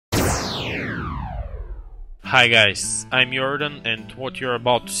Hi guys, I'm Jordan and what you're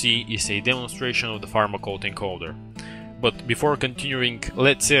about to see is a demonstration of the PharmacodeEncoder. But before continuing,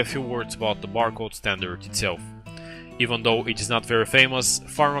 let's say a few words about the barcode standard itself. Even though it is not very famous,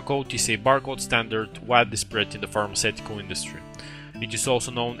 Pharmacode is a barcode standard widely spread in the pharmaceutical industry. It is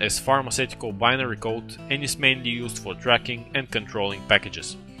also known as pharmaceutical binary code and is mainly used for tracking and controlling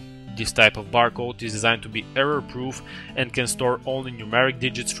packages. This type of barcode is designed to be error-proof and can store only numeric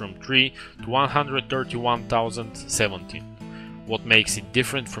digits from 3 to 131,017. What makes it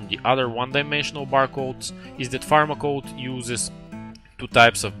different from the other one-dimensional barcodes is that Pharmacode uses two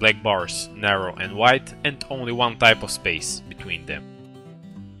types of black bars, narrow and wide, and only one type of space between them.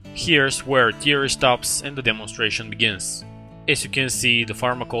 Here's where theory stops and the demonstration begins. As you can see, the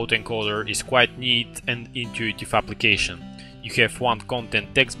PharmacodeEncoder is quite neat and intuitive application. You have one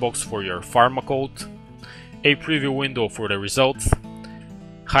content text box for your pharmacode, a preview window for the results,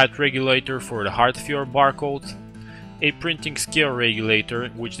 height regulator for the height of your barcode, a printing scale regulator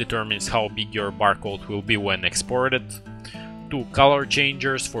which determines how big your barcode will be when exported, two color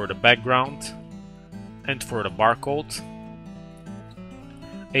changers for the background and for the barcode,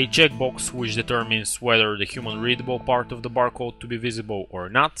 a checkbox which determines whether the human readable part of the barcode to be visible or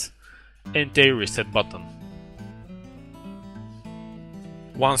not, and a reset button.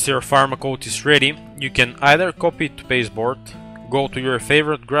 Once your Pharmacode is ready, you can either copy it to pasteboard, go to your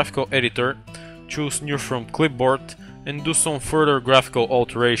favorite graphical editor, choose New from Clipboard and do some further graphical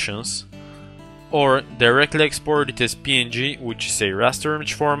alterations, or directly export it as PNG, which is a raster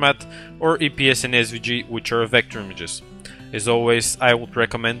image format, or EPS and SVG, which are vector images. As always, I would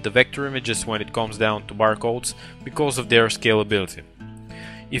recommend the vector images when it comes down to barcodes because of their scalability.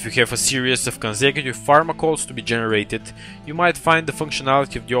 If you have a series of consecutive pharmacodes to be generated, you might find the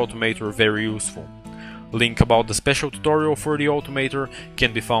functionality of the automator very useful. Link about the special tutorial for the automator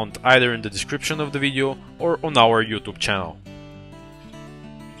can be found either in the description of the video or on our YouTube channel.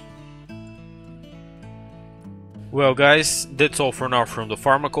 Well guys, that's all for now from the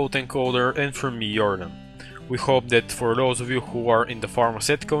PharmacodeEncoder and from me, Jordan. We hope that for those of you who are in the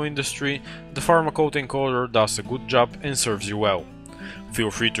pharmaceutical industry, the PharmacodeEncoder does a good job and serves you well. Feel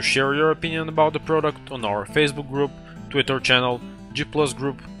free to share your opinion about the product on our Facebook group, Twitter channel, G+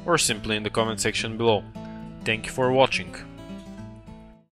 group or simply in the comment section below. Thank you for watching.